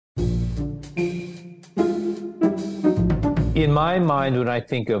In my mind, when I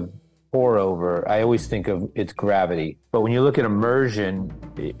think of pour over, I always think of its gravity. But when you look at immersion,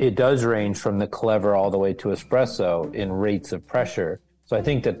 it does range from the clever all the way to espresso in rates of pressure. So I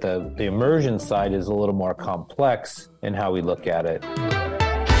think that the immersion side is a little more complex in how we look at it.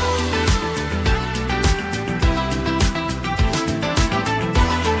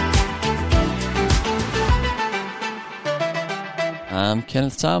 I'm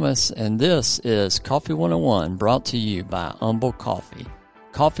Kenneth Thomas, and this is Coffee 101, brought to you by Humble Coffee.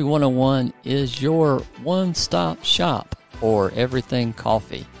 Coffee 101 is your one-stop shop for everything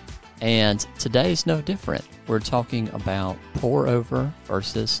coffee, and today's no different. We're talking about pour over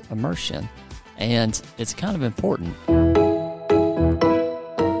versus immersion, and it's kind of important.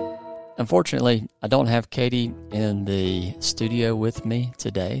 Unfortunately, I don't have Katie in the studio with me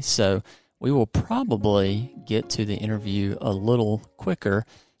today, so we will probably get to the interview a little quicker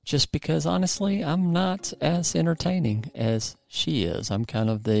just because, honestly, I'm not as entertaining as she is. I'm kind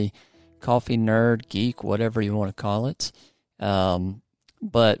of the coffee nerd, geek, whatever you want to call it.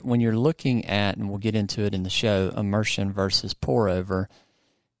 But when you're looking at, and we'll get into it in the show, immersion versus pour over,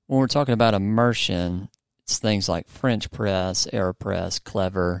 when we're talking about immersion, it's things like French press, AeroPress,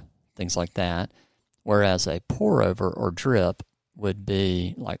 Clever, things like that. Whereas a pour over or drip would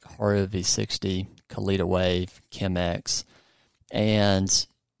be like Hario V60, Kalita Wave, Chemex, and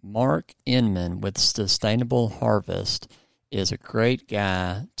Mark Inman with Sustainable Harvest is a great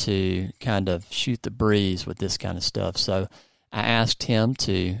guy to kind of shoot the breeze with this kind of stuff. So I asked him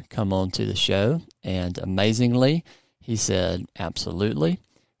to come on to the show, and amazingly, he said absolutely.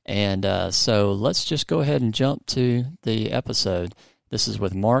 And so let's just go ahead and jump to the episode. This is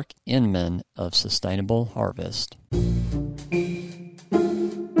with Mark Inman of Sustainable Harvest.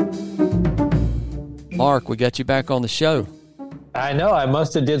 Mark, we got you back on the show. I know, I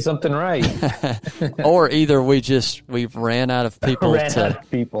must have did something right. Or either we've ran out of people. Out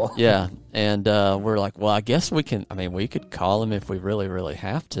of people. Yeah, and we're like, well, I guess we could call him if we really, really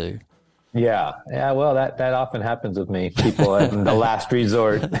have to. Yeah, well, that often happens with me, people in the last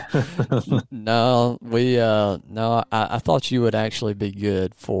resort. I thought you would actually be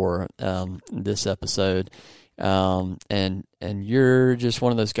good for this episode. And you're just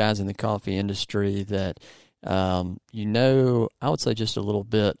one of those guys in the coffee industry that, I would say just a little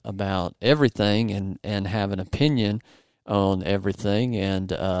bit about everything and have an opinion on everything.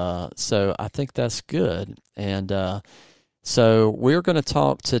 And, so I think that's good. And, so we're going to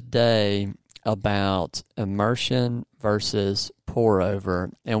talk today about immersion versus pour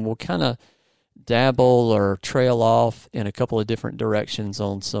over, and we'll kind of dabble or trail off in a couple of different directions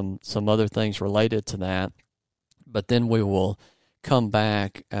on some other things related to that. But then we will come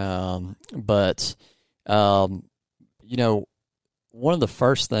back. One of the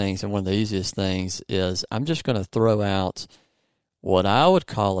first things and one of the easiest things is I'm just going to throw out what I would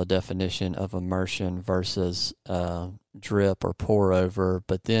call a definition of immersion versus drip or pour over.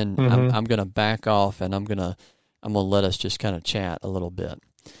 But then I'm going to back off and I'm going to let us just kind of chat a little bit.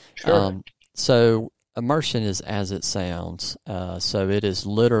 Sure. So immersion is as it sounds. So it is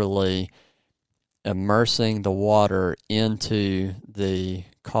literally immersing the water into the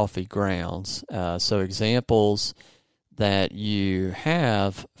coffee grounds. So examples that you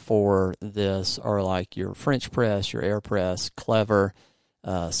have for this are like your French press, your AeroPress, Clever,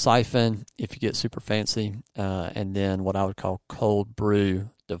 siphon, if you get super fancy, and then what I would call cold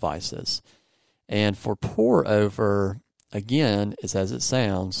brew devices. And for pour over, again, is as it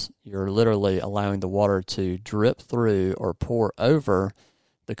sounds. You're literally allowing the water to drip through or pour over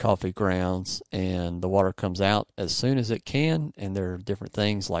the coffee grounds, and the water comes out as soon as it can, and there are different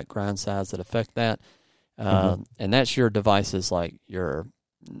things like grind size that affect that. And that's your devices like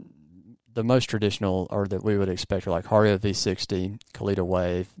the most traditional or that we would expect are like Hario V60, Kalita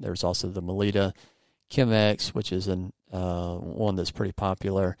Wave. There's also the Melita Chemex, which is one that's pretty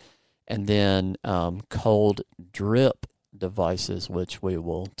popular. And then cold drip devices, which we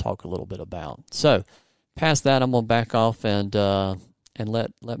will talk a little bit about. So past that, I'm going to back off and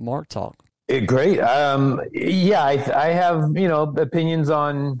let Mark talk. Great. I have, opinions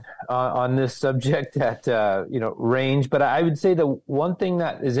on this subject that, range, but I would say the one thing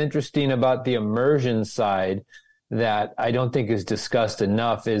that is interesting about the immersion side that I don't think is discussed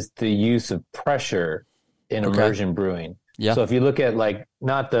enough is the use of pressure in immersion brewing. Yeah. So if you look at like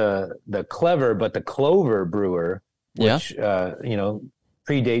not the Clever, but the Clover brewer, which,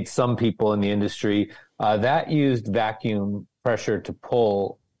 predates some people in the industry, that used vacuum pressure to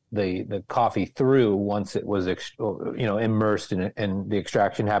pull the coffee through once it was immersed in it and the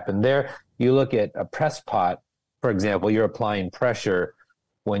extraction happened there. You look at a press pot, for example, you're applying pressure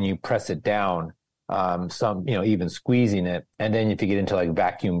when you press it down. some, even squeezing it. And then if you get into like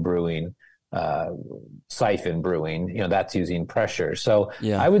vacuum brewing, siphon brewing, that's using pressure. So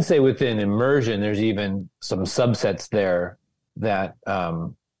Yeah. I would say within immersion, there's even some subsets there that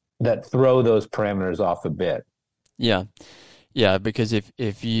that throw those parameters off a bit. Yeah. Yeah, because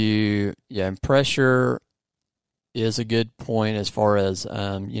if you, and pressure is a good point as far as,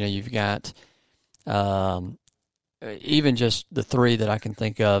 you've got even just the three that I can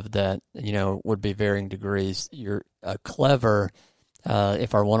think of that, would be varying degrees. You're clever,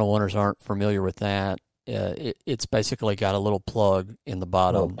 if our 101ers aren't familiar with that, it's basically got a little plug in the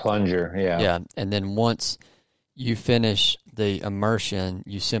bottom. A little plunger, yeah. Yeah, and then once you finish the immersion,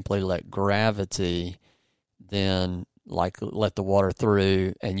 you simply let gravity then let the water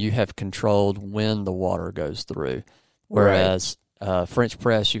through, and you have controlled when the water goes through. Whereas French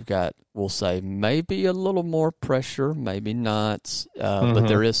press, you've got, we'll say, maybe a little more pressure, maybe not, but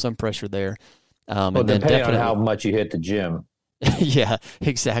there is some pressure there. Well, and then depending on how much you hit the gym. Yeah,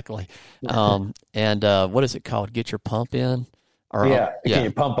 exactly. And what is it called? Get your pump in? Or, get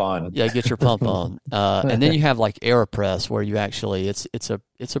your pump on. Yeah, get your pump on. And then you have like AeroPress, where you actually it's a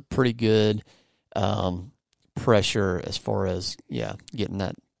pretty good pressure as far as getting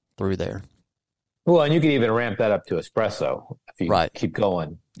that through there. Well, and you can even ramp that up to espresso if you keep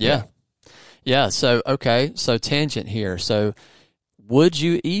going. Yeah. So so tangent here. So would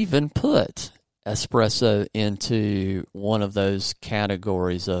you even put espresso into one of those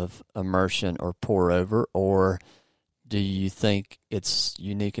categories of immersion or pour over, or do you think it's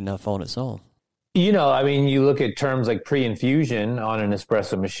unique enough on its own? You look at terms like pre-infusion on an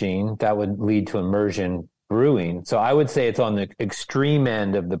espresso machine, that would lead to immersion brewing. So I would say it's on the extreme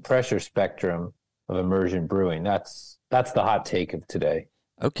end of the pressure spectrum of immersion brewing. That's the hot take of today.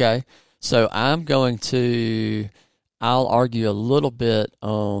 Okay. So I'll argue a little bit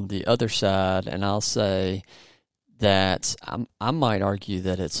on the other side, and I'll say that I might argue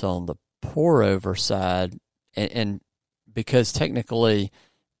that it's on the pour over side, and because technically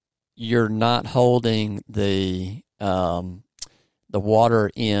you're not holding the water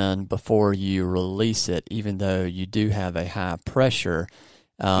in before you release it, even though you do have a high pressure,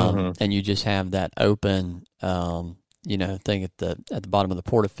 and you just have that open thing at the bottom of the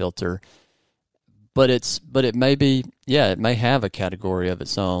portafilter. But it may be, it may have a category of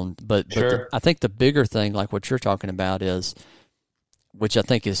its own. But I think the bigger thing, like what you're talking about, is, which I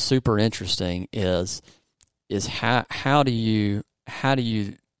think is super interesting, is how do you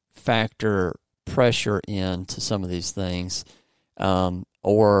factor pressure into some of these things,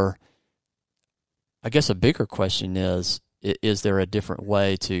 or I guess a bigger question is there a different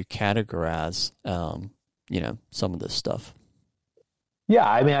way to categorize some of this stuff? Yeah,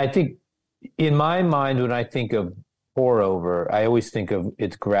 I think in my mind, when I think of pour over, I always think of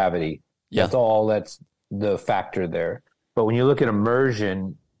its gravity. Yeah. That's the factor there. But when you look at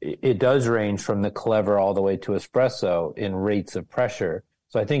immersion, it does range from the clever all the way to espresso in rates of pressure.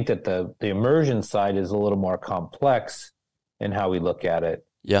 So I think that the immersion side is a little more complex in how we look at it.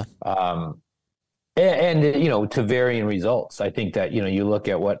 Yeah. And to varying results. I think that, you look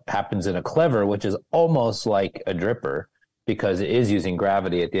at what happens in a clever, which is almost like a dripper, because it is using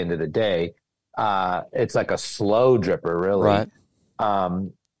gravity at the end of the day. It's like a slow dripper, really. Right.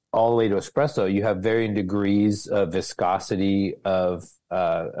 All the way to espresso, you have varying degrees of viscosity, of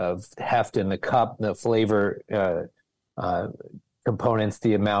heft in the cup, the flavor components,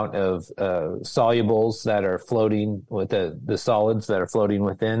 the amount of solubles that are floating with the solids that are floating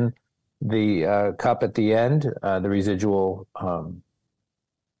within the cup at the end, the residual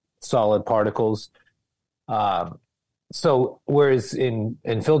solid particles. So whereas in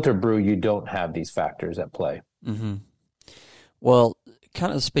filter brew, you don't have these factors at play. Mm-hmm. Well,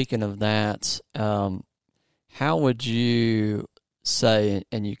 kind of speaking of that, how would you say,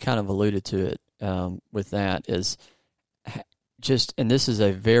 and you kind of alluded to it with that, is just, and this is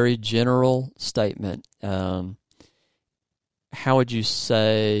a very general statement, how would you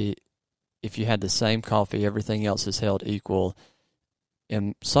say, if you had the same coffee, everything else is held equal,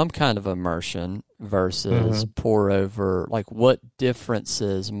 in some kind of immersion versus pour over, like what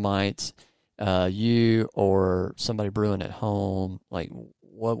differences might you or somebody brewing at home, like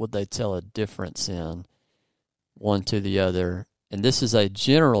what would they tell a difference in one to the other? And this is a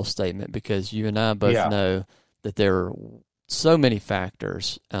general statement because you and I both know that there are so many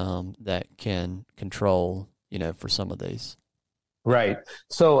factors that can control, for some of these. Right.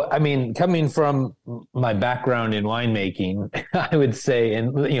 So, coming from my background in winemaking, I would say,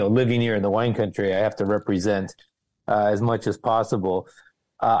 and, living here in the wine country, I have to represent as much as possible.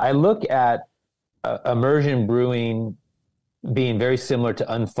 I look at immersion brewing being very similar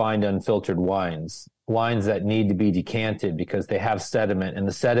to unfined, unfiltered wines that need to be decanted because they have sediment, and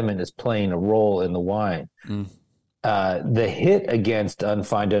the sediment is playing a role in the wine. The hit against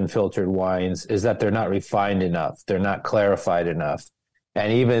unfined, unfiltered wines is that they're not refined enough. They're not clarified enough.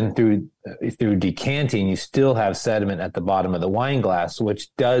 And even through decanting, you still have sediment at the bottom of the wine glass, which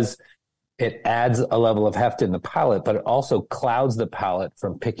it adds a level of heft in the palate, but it also clouds the palate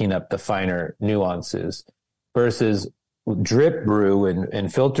from picking up the finer nuances versus drip brew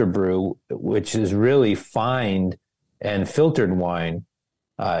and filter brew, which is really fined and filtered wine.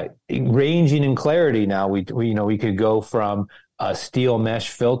 Ranging in clarity now, we could go from a steel mesh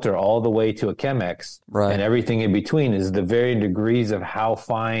filter all the way to a Chemex, right, and everything in between is the varying degrees of how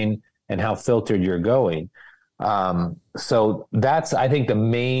fine and how filtered you're going. So that's, I think, the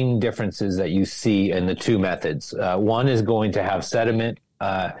main differences that you see in the two methods. One is going to have sediment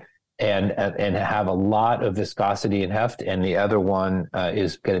and have a lot of viscosity and heft, and the other one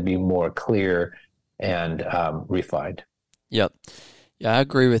is going to be more clear and refined. Yep. Yeah, I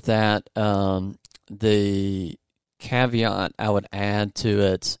agree with that. The caveat I would add to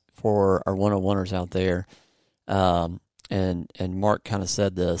it for our 101ers out there, and Mark kind of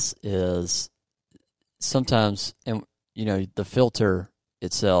said this, is sometimes, and the filter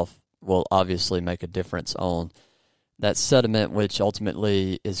itself will obviously make a difference on that sediment, which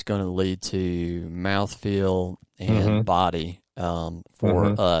ultimately is going to lead to mouthfeel and body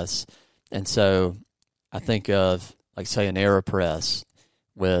for us. And so I think of, like, say, an AeroPress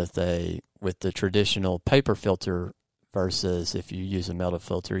with the traditional paper filter versus if you use a metal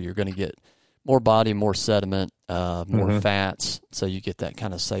filter, you're going to get more body, more sediment, more fats, so you get that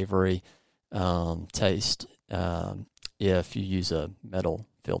kind of savory taste if you use a metal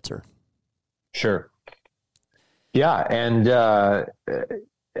filter. Sure. Yeah, and I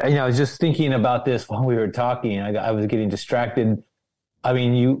was just thinking about this while we were talking. I was getting distracted. I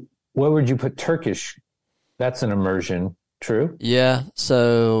mean, where would you put Turkish? That's an immersion, true? Yeah,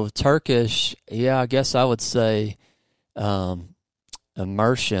 so Turkish, I guess I would say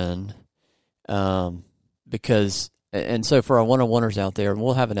immersion, because, and so for our one-on-oneers out there, and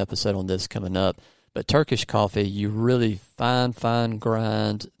we'll have an episode on this coming up, but Turkish coffee, you really fine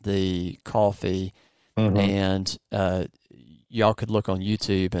grind the coffee, and y'all could look on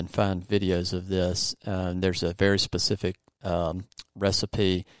YouTube and find videos of this. There's a very specific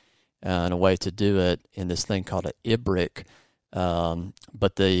recipe and a way to do it in this thing called an ibrik,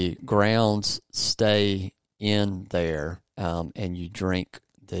 but the grounds stay in there, and you drink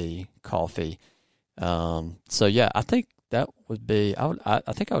the coffee. So yeah, I think that would be. I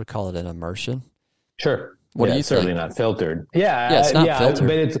think I would call it an immersion. Sure. What do you think? Certainly not filtered. Yeah, it's not filtered,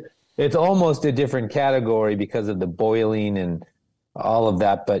 but it's almost a different category because of the boiling and all of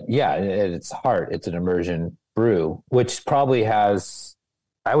that. But yeah, at its heart, it's an immersion brew, which probably has,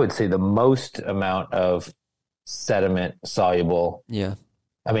 I would say, the most amount of sediment soluble. Yeah.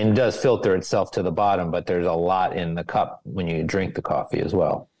 I mean, it does filter itself to the bottom, but there's a lot in the cup when you drink the coffee as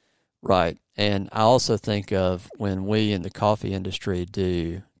well. Right. And I also think of when we in the coffee industry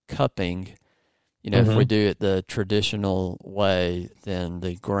do cupping, if we do it the traditional way, then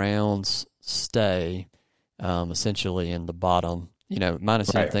the grounds stay essentially in the bottom,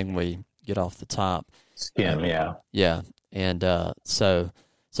 minus anything we get off the top. Skim, yeah. Yeah. And so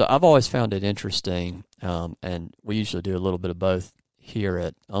I've always found it interesting, and we usually do a little bit of both here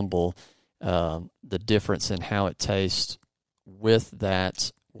at Humble, the difference in how it tastes with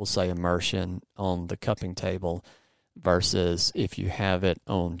that, we'll say, immersion on the cupping table versus if you have it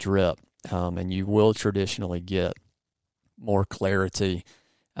on drip. And you will traditionally get more clarity,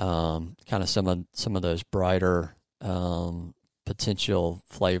 kind of some of those brighter potential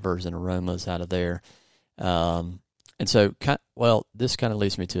flavors and aromas out of there. And so, this kind of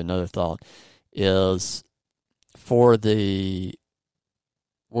leads me to another thought, is for two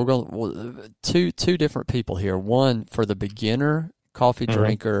different people here. One, for the beginner coffee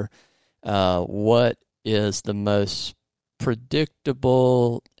drinker, what is the most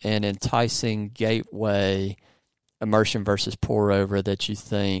predictable and enticing gateway immersion versus pour over that you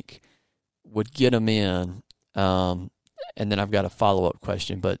think would get them in? And then I've got a follow-up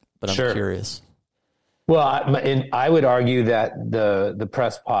question, but I'm curious. Well, I would argue that the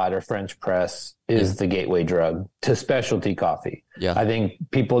press pot or French press is the gateway drug to specialty coffee. Yeah. I think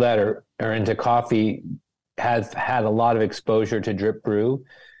people that are into coffee have had a lot of exposure to drip brew,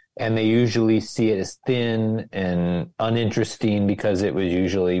 and they usually see it as thin and uninteresting because it was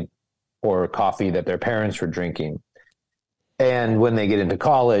usually pour coffee that their parents were drinking. And when they get into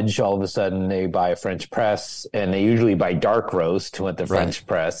college, all of a sudden they buy a French press, and they usually buy dark roast with the French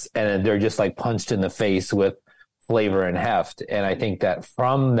press, and they're just like punched in the face with flavor and heft. And I think that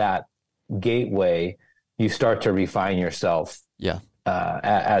from that gateway, you start to refine yourself. Yeah.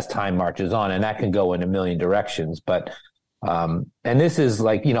 As time marches on, and that can go in a million directions. But and this is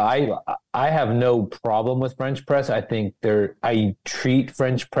like, I have no problem with French press. I think I treat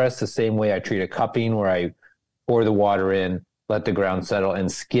French press the same way I treat a cupping, where I pour the water in, let the ground settle,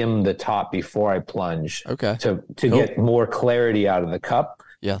 and skim the top before I plunge. Okay. To get more clarity out of the cup.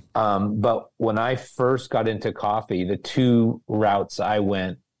 Yeah. But when I first got into coffee, the two routes I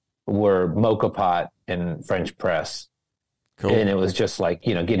went were mocha pot and French press. Cool. And it was just like,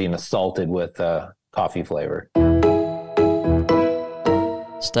 getting assaulted with coffee flavor.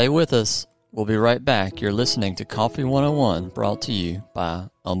 Stay with us. We'll be right back. You're listening to Coffee 101, brought to you by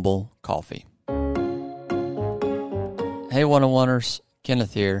Humble Coffee. Hey, 101ers,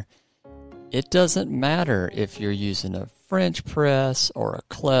 Kenneth here. It doesn't matter if you're using a French press or a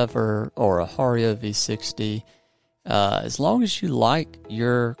Clever or a Hario V60. As long as you like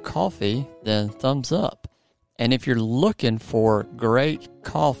your coffee, then thumbs up. And if you're looking for great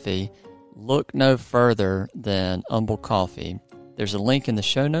coffee, look no further than Humble Coffee. There's a link in the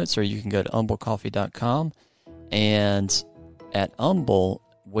show notes, or you can go to humblecoffee.com. And at Humble,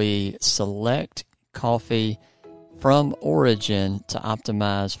 we select coffee from origin to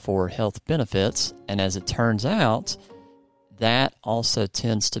optimize for health benefits. And as it turns out, that also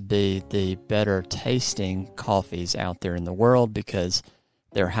tends to be the better tasting coffees out there in the world, because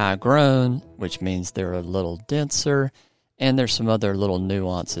they're high grown, which means they're a little denser, and there's some other little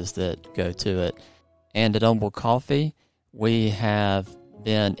nuances that go to it. And at Humble Coffee, we have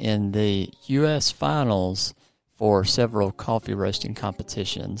been in the U.S. finals for several coffee roasting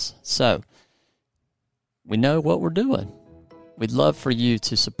competitions. So we know what we're doing. We'd love for you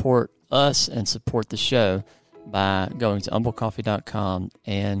to support us and support the show by going to humblecoffee.com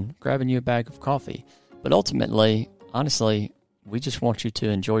and grabbing you a bag of coffee. But ultimately, honestly, we just want you to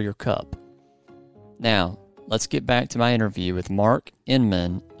enjoy your cup. Now, let's get back to my interview with Mark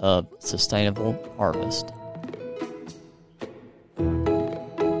Inman of Sustainable Harvest.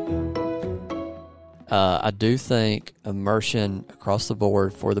 I do think immersion across the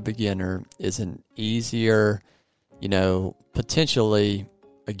board for the beginner is an easier, potentially,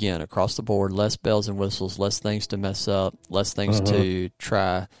 again, across the board, less bells and whistles, less things to mess up, less things to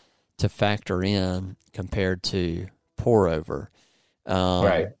try to factor in compared to pour over.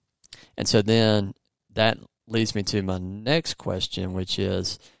 Right. And so then that leads me to my next question, which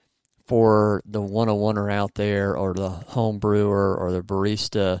is, for the 101er out there, or the home brewer, or the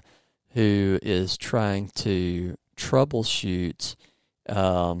barista who is trying to troubleshoot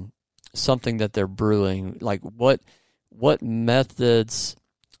something that they're brewing, like what methods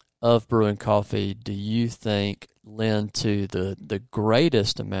of brewing coffee do you think lend to the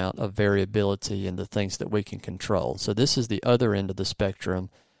greatest amount of variability in the things that we can control? So this is the other end of the spectrum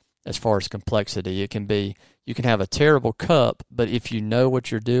as far as complexity. It can be, you can have a terrible cup, but if you know what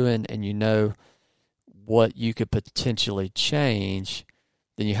you're doing and you know what you could potentially change,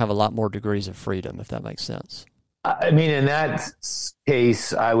 then you have a lot more degrees of freedom, if that makes sense. I mean, in that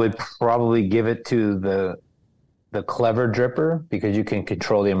case, I would probably give it to the Clever dripper, because you can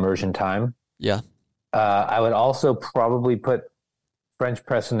control the immersion time. Yeah. I would also probably put French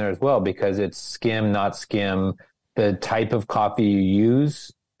press in there as well, because it's skim, not skim. The type of coffee you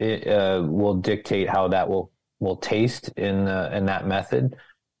use will dictate how that will taste in that method.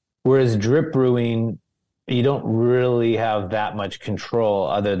 Whereas drip brewing, you don't really have that much control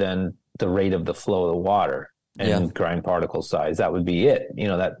other than the rate of the flow of the water and grind particle size. That would be it.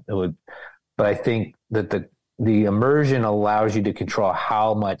 But I think that the immersion allows you to control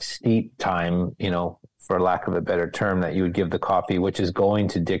how much steep time, for lack of a better term, that you would give the coffee, which is going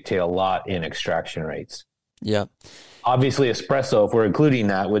to dictate a lot in extraction rates. Yeah. Obviously, espresso, if we're including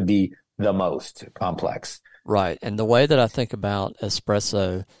that, would be the most complex. Right. And the way that I think about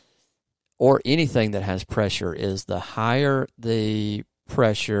espresso, or anything that has pressure, is the higher the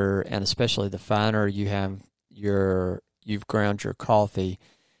pressure, and especially the finer you've ground your coffee.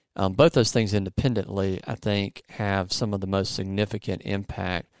 Both those things independently, I think, have some of the most significant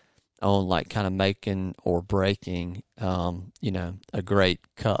impact on, like, kind of making or breaking, a great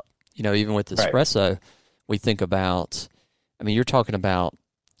cup. Even with espresso, right, we think about, you're talking about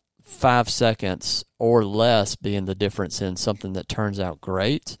 5 seconds or less being the difference in something that turns out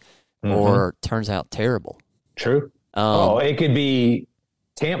great or turns out terrible. True. It could be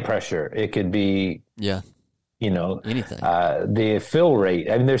tamp pressure. It could be, anything. The fill rate.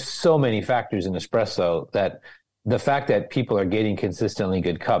 There's so many factors in espresso that the fact that people are getting consistently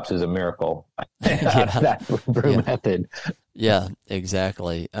good cups is a miracle. That brew method. Yeah,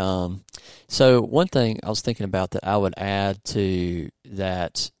 exactly. So one thing I was thinking about that I would add to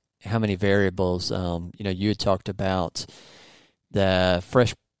that, how many variables, you had talked about the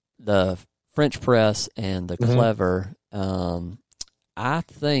the French press and the Hmm. clever. I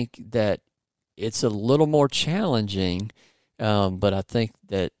think that it's a little more challenging, but I think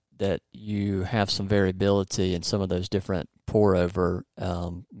that you have some variability in some of those different pour over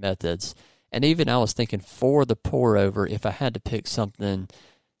methods. And even I was thinking for the pour over, if I had to pick something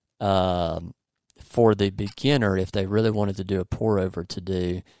um, for the beginner, if they really wanted to do a pour over to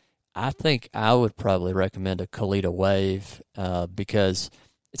do, I think I would probably recommend a Kalita Wave because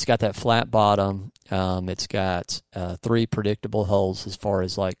it's got that flat bottom. It's got 3 predictable holes as far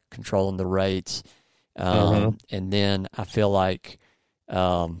as like controlling the rates. Hmm. And then I feel like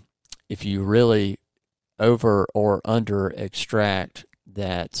um, if you really over or under extract,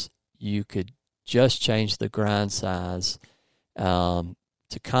 that you could just change the grind size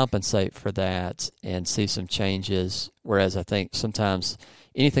to compensate for that and see some changes. Whereas I think sometimes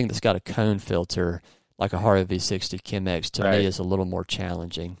anything that's got a cone filter, like a Hario V60 Chemex, to me Right. is a little more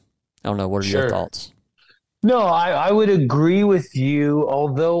challenging. I don't know. What are your Sure. thoughts? No, I would agree with you,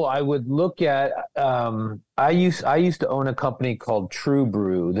 although I would look at I used to own a company called True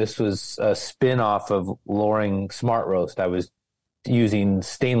Brew. This was a spin-off of Loring Smart Roast. I was using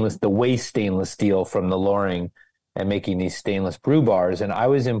the waste stainless steel from the Loring and making these stainless brew bars. And I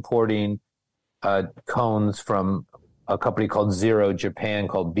was importing cones from a company called Zero Japan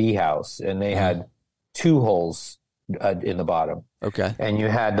called B House, and they Uh, had 2 holes in the bottom. okay. And you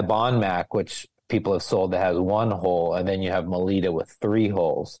had the Bond Mac, which people have sold that has 1 hole, and then you have Melita with 3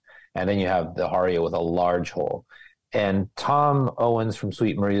 holes, and then you have the Haria with a large hole. And Tom Owens from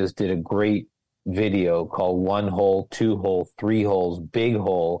Sweet Maria's did a great video called 1 hole, 2 hole, 3 holes, big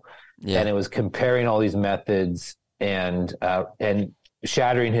hole, Yeah. and it was comparing all these methods and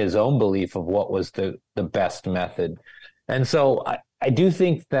shattering his own belief of what was the best method. And so I do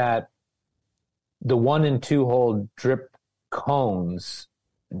think that the 1 and 2 hole drip cones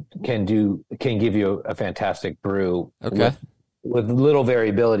can give you a fantastic brew Okay. with little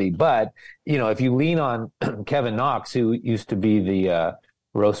variability. But if you lean on Kevin Knox, who used to be the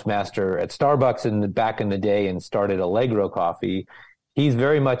roast master at Starbucks back in the day and started Allegro Coffee, he's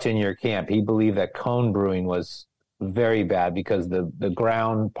very much in your camp. He believed that cone brewing was very bad because the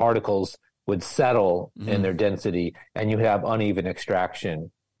ground particles would settle in Hmm. their density and you have uneven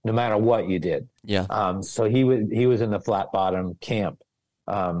extraction no matter what you did. Yeah. So he was in the flat bottom camp.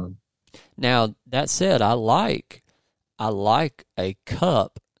 Um, Now that said, I like a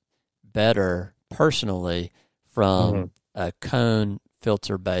cup better personally from mhm. a cone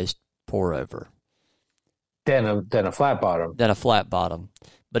filter based pour over than a flat bottom. than a flat bottom.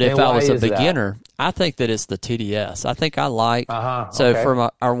 But if And I why was a is that? beginner, I think that it's the TDS. I think I like, Uh-huh. so Okay.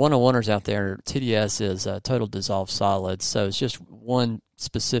 for our 101ers out there, TDS is total dissolved solids. So it's just one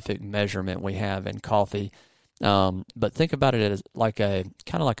specific measurement we have in coffee. But think about it as like a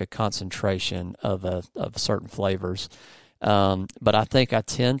kind of like a concentration of certain flavors. But I think I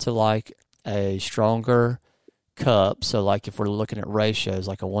tend to like a stronger cup. So like if we're looking at ratios,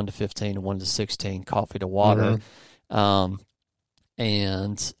 like a 1 to 15 and 1 to 16 coffee to water. Hmm. Um,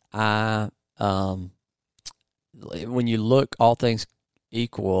 and um, when you look all things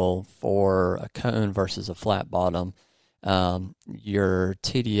equal for a cone versus a flat bottom, your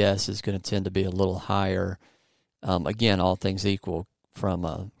TDS is going to tend to be a little higher. Again, all things equal from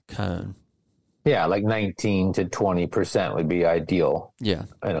a cone. Yeah, like 19 to 20% would be ideal Yeah.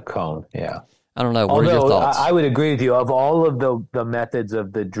 in a cone. Yeah. I don't know. What are your Although I thoughts? would agree with you, of all of the methods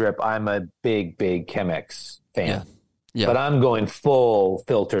of the drip, I'm a big Chemex Yeah. fan. Yeah. But I'm going full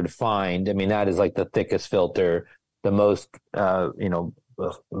filtered find. I mean, that is like the thickest filter, the most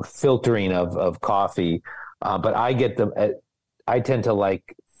filtering of coffee. But I tend to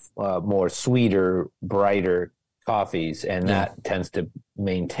like more sweeter, brighter coffees, and Yeah. that tends to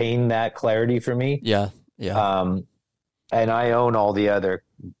maintain that clarity for me. Yeah. Yeah. Um, and I own all the other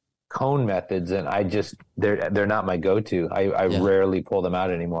cone methods, and they're not my go-to. I Yeah. rarely pull them out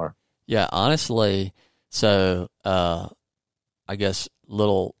anymore. Yeah. Honestly, so I guess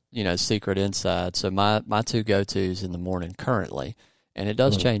little secret inside. So my two go tos in the morning currently, and it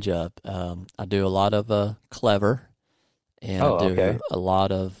does Mm. change up. I do a lot of clever, and I Oh, do okay. a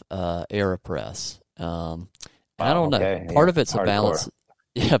lot of Aeropress. And I Wow. don't know. Okay. Part Yeah. of it's a balance. Hardcore.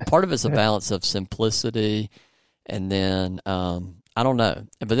 Yeah, part of it's a balance of simplicity, and then I don't know.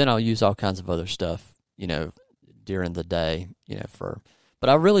 But then I'll use all kinds of other stuff, during the day, for. But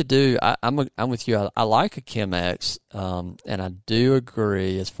I really do. I'm with you. I like a Chemex, and I do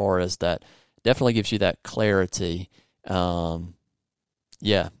agree as far as that. Definitely gives you that clarity.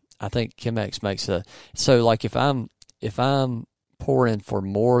 Yeah, I think Chemex makes so like if I'm pouring for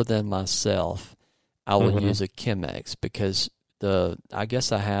more than myself, I will use a Chemex because I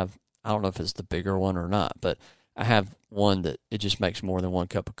guess I don't know if it's the bigger one or not, but I have one that it just makes more than one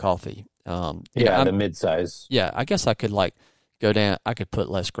cup of coffee. The mid-size. Yeah, I guess I could like go down. I could put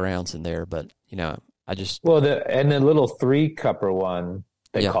less grounds in there, but I just the little 3-cupper one.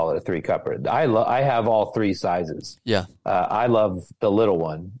 They call it a 3-cupper. I have all 3 sizes. Yeah. I love the little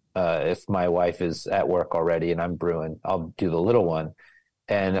one. If my wife is at work already and I'm brewing, I'll do the little one.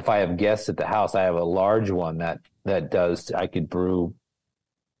 And if I have guests at the house, I have a large one that does. I could brew,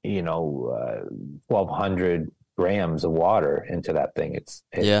 1,200 grams of water into that thing.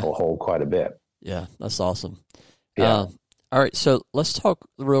 It will hold quite a bit. Yeah, that's awesome. Yeah. All right, so let's talk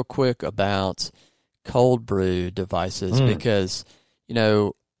real quick about cold brew devices because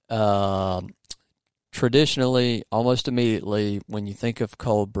traditionally, almost immediately, when you think of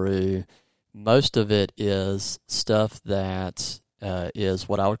cold brew, most of it is stuff that is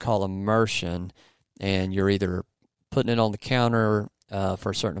what I would call immersion, and you're either putting it on the counter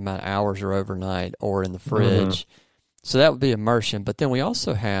for a certain amount of hours or overnight or in the fridge. So that would be immersion. But then we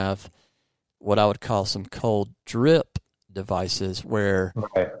also have what I would call some cold drip devices where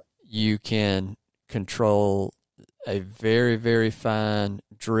you can control a very, very fine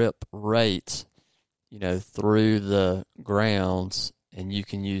drip rate, through the grounds, and you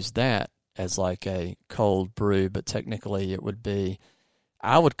can use that as like a cold brew, but technically it would be,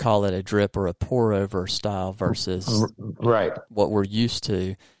 I would call it a drip or a pour over style versus what we're used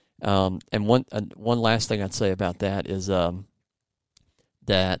to. And one last thing I'd say about that is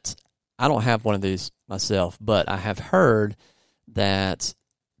that I don't have one of these myself, but I have heard that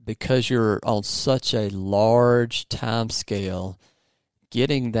because you're on such a large time scale,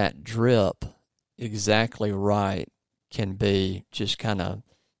 getting that drip exactly right can be just kind of,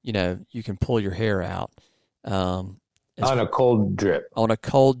 you can pull your hair out. On a cold drip. On a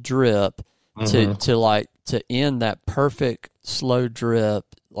cold drip to end that perfect slow drip,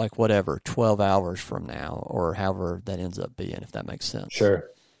 like 12 hours from now or however that ends up being, if that makes sense. Sure.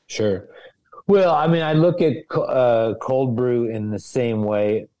 Well, I mean, I look at cold brew in the same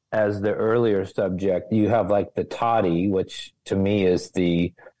way as the earlier subject. You have like the toddy, which to me is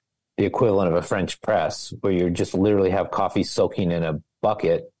the equivalent of a French press, where you just literally have coffee soaking in a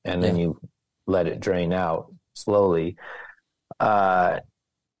bucket and then you let it drain out slowly.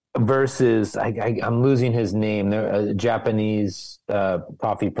 Versus, I'm losing his name. There, a Japanese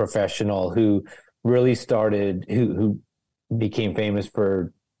coffee professional who really started, who became famous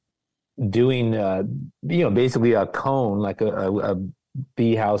for doing, basically a cone, like a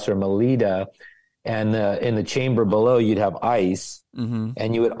bee house or Melita, and in the chamber below you'd have ice,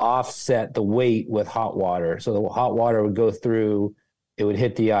 and you would offset the weight with hot water. So the hot water would go through, it would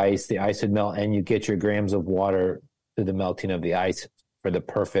hit the ice would melt, and you get your grams of water through the melting of the ice for the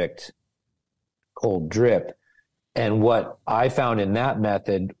perfect cold drip. And what I found in that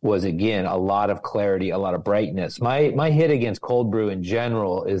method was, again, a lot of clarity, a lot of brightness. My hit against cold brew in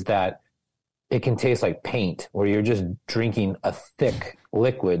general is that it can taste like paint, where you're just drinking a thick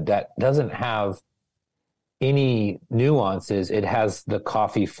liquid that doesn't have any nuances. It has the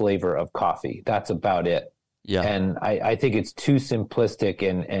coffee flavor of coffee. That's about it. Yeah. And I think it's too simplistic.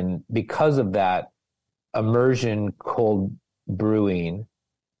 And because of that, immersion cold brewing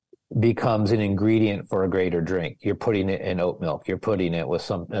becomes an ingredient for a greater drink. You're putting it in oat milk. You're putting it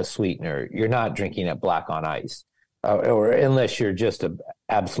with a sweetener. You're not drinking it black on ice. Or unless you're just an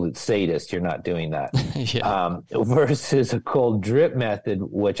absolute sadist, you're not doing that. Versus a cold drip method,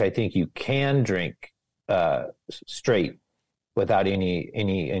 which I think you can drink straight without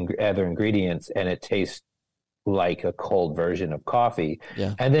any other ingredients, and it tastes like a cold version of coffee.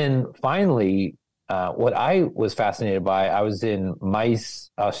 Yeah. And then finally, what I was fascinated by, I was in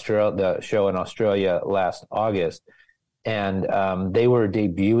MICE Australia, the show in Australia last August, and they were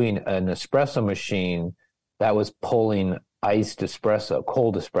debuting an espresso machine that was pulling iced espresso,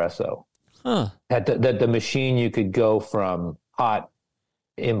 cold espresso. At the machine, you could go from hot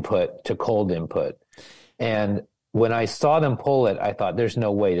input to cold input. And when I saw them pull it, I thought, there's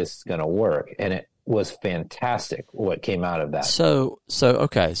no way this is going to work. And it was fantastic what came out of that. So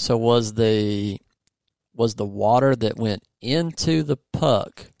was the water that went into the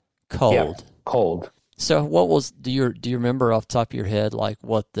puck cold? Yeah, cold. So what was, do you remember off the top of your head, like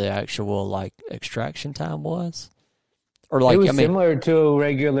what the actual like extraction time was? Or like, it was similar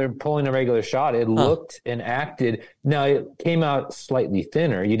to pulling a regular shot. It looked and acted. Now it came out slightly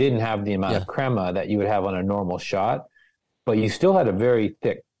thinner. You didn't have the amount of crema that you would have on a normal shot, but you still had a very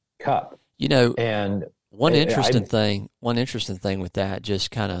thick cup. And One interesting thing with that,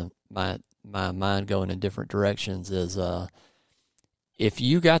 just kind of my mind going in different directions, is if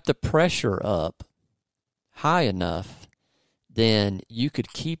you got the pressure up high enough, then you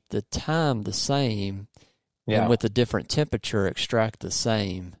could keep the time the same, and with a different temperature extract the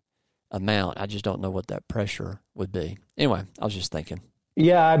same amount. I just don't know what that pressure would be. Anyway, I was just thinking.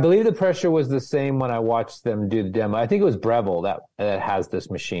 Yeah, I believe the pressure was the same when I watched them do the demo. I think it was Breville that has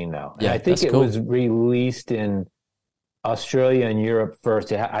this machine now. And yeah, I think it was released in Australia and Europe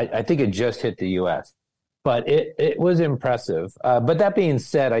first. I think it just hit the U.S., but it was impressive. But that being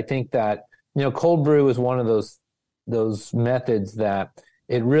said, I think that, cold brew is one of those methods that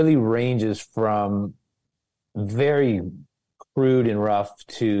it really ranges from very crude and rough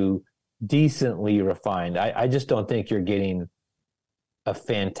to decently refined. I just don't think you're getting a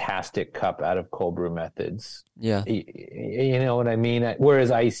fantastic cup out of cold brew methods. Yeah. You know what I mean? Whereas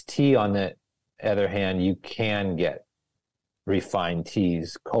iced tea, on the other hand, you can get refined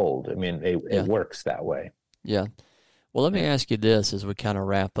teas cold. I mean, it works that way. Yeah. Well, let me ask you this as we kind of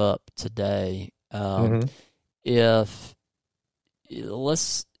wrap up today. Do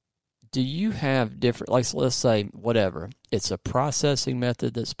you have different, like, let's say, whatever, it's a processing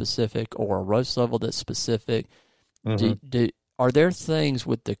method that's specific or a roast level that's specific. Are there things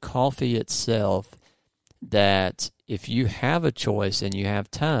with the coffee itself that, if you have a choice and you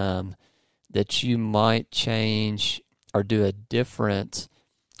have time, that you might change or do a different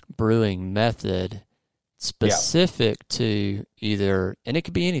brewing method specific to either, and it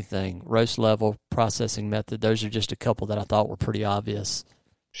could be anything, roast level, processing method? Those are just a couple that I thought were pretty obvious.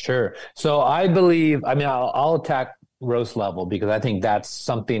 Sure. So I believe, I'll attack roast level because I think that's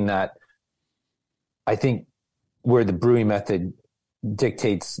something that I think where the brewing method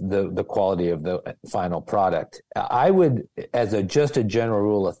dictates the quality of the final product. I would, as just a general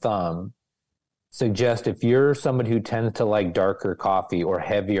rule of thumb, suggest if you're somebody who tends to like darker coffee or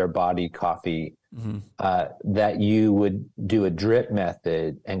heavier body coffee, that you would do a drip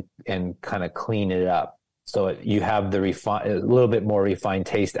method and kind of clean it up. So you have a little bit more refined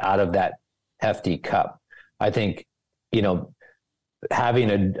taste out of that hefty cup. I think, having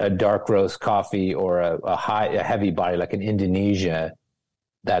a dark roast coffee or a heavy body like an Indonesia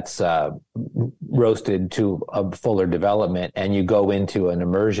that's roasted to a fuller development, and you go into an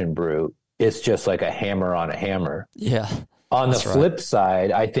immersion brew, it's just like a hammer on a hammer. Yeah. On the flip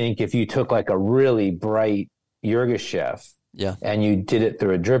side, I think if you took like a really bright Yirgacheffe and you did it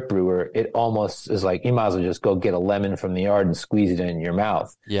through a drip brewer, it almost is like you might as well just go get a lemon from the yard and squeeze it in your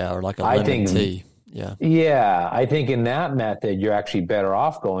mouth. Yeah, or like a lemon tea. Yeah, I think in that method, you're actually better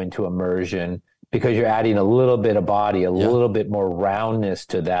off going to immersion because you're adding a little bit of body, a little bit more roundness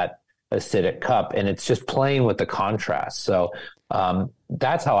to that acidic cup, and it's just playing with the contrast. So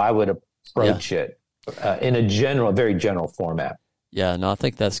that's how I would approach it in a very general format. Yeah, no, I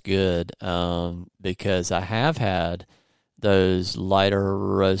think that's good because I have had those lighter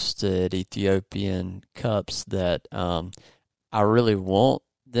roasted Ethiopian cups that I really want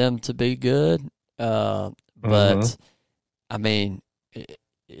them to be good. But I mean,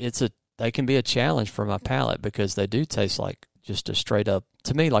 they can be a challenge for my palate because they do taste like just a straight up,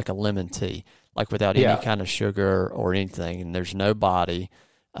 to me, like a lemon tea, like without any kind of sugar or anything. And there's no body.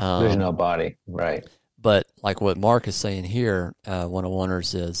 There's no body. Right. But like what Mark is saying here, one of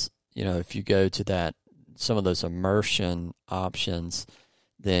wonders is, if you go to some of those immersion options,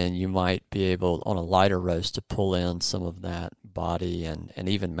 then you might be able on a lighter roast to pull in some of that body and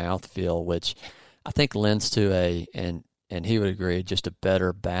even mouthfeel, which I think lends to and he would agree, just a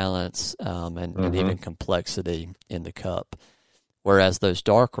better balance and even complexity in the cup. Whereas those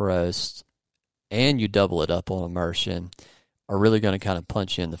dark roasts, and you double it up on immersion, are really going to kind of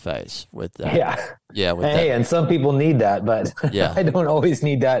punch you in the face with that. And some people need that, but I don't always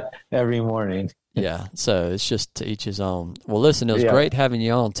need that every morning. Yeah, so it's just to each his own. Well, listen, it was great having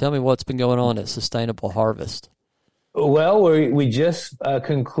you on. Tell me what's been going on at Sustainable Harvest. Well, we just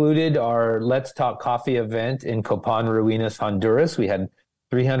concluded our Let's Talk Coffee event in Copan Ruinas, Honduras. We had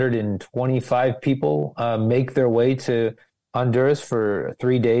 325 people make their way to Honduras for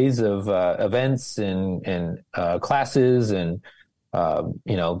 3 days of events and classes and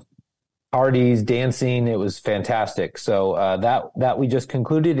parties, dancing. It was fantastic. So that we just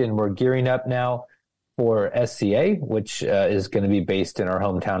concluded, and we're gearing up now for SCA, which is going to be based in our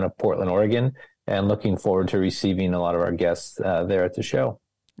hometown of Portland, Oregon, and looking forward to receiving a lot of our guests there at the show.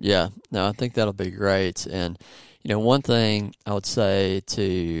 Yeah, no, I think that'll be great. And, one thing I would say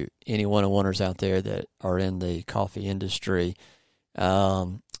to any one-on-oneers out there that are in the coffee industry,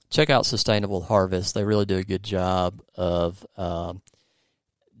 check out Sustainable Harvest. They really do a good job of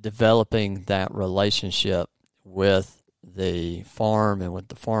developing that relationship with the farm and with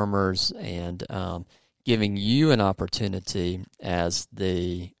the farmers, and giving you an opportunity as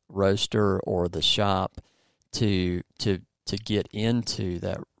the roaster or the shop to get into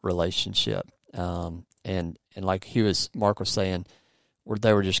that relationship. And like Mark was saying, where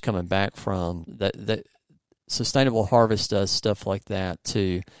they were just coming back from that Sustainable Harvest does stuff like that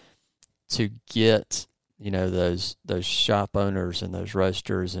to get, those shop owners and those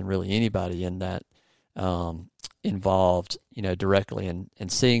roasters and really anybody in that involved, directly,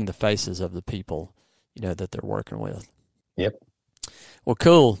 and seeing the faces of the people, that they're working with. Yep. Well,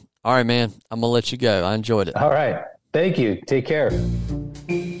 cool. All right, man. I'm going to let you go. I enjoyed it. All right. Thank you. Take care.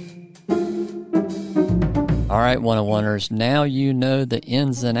 All right, one-on-oneers. Now you know the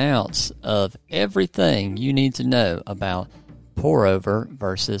ins and outs of everything you need to know about pour-over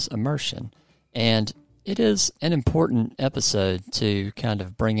versus immersion. And it is an important episode to kind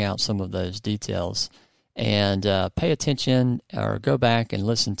of bring out some of those details. And pay attention, or go back and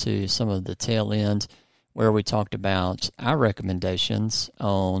listen to some of the tail end where we talked about our recommendations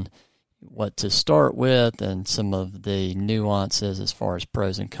on what to start with and some of the nuances as far as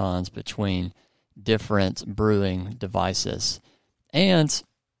pros and cons between different brewing devices. And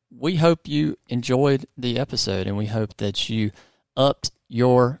we hope you enjoyed the episode, and we hope that you upped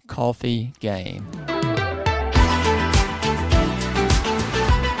your coffee game.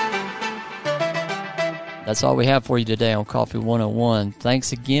 That's all we have for you today on Coffee 101.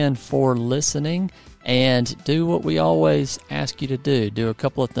 Thanks again for listening, and do what we always ask you to do. Do a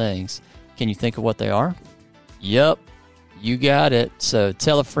couple of things. Can you think of what they are? Yep, you got it. So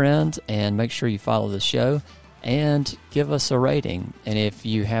tell a friend, and make sure you follow the show and give us a rating. And if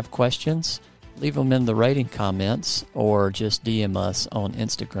you have questions, leave them in the rating comments, or just DM us on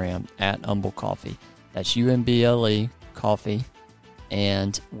Instagram at Umble Coffee. That's UMBLE Coffee.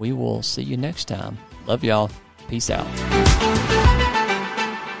 And we will see you next time. Love y'all. Peace out.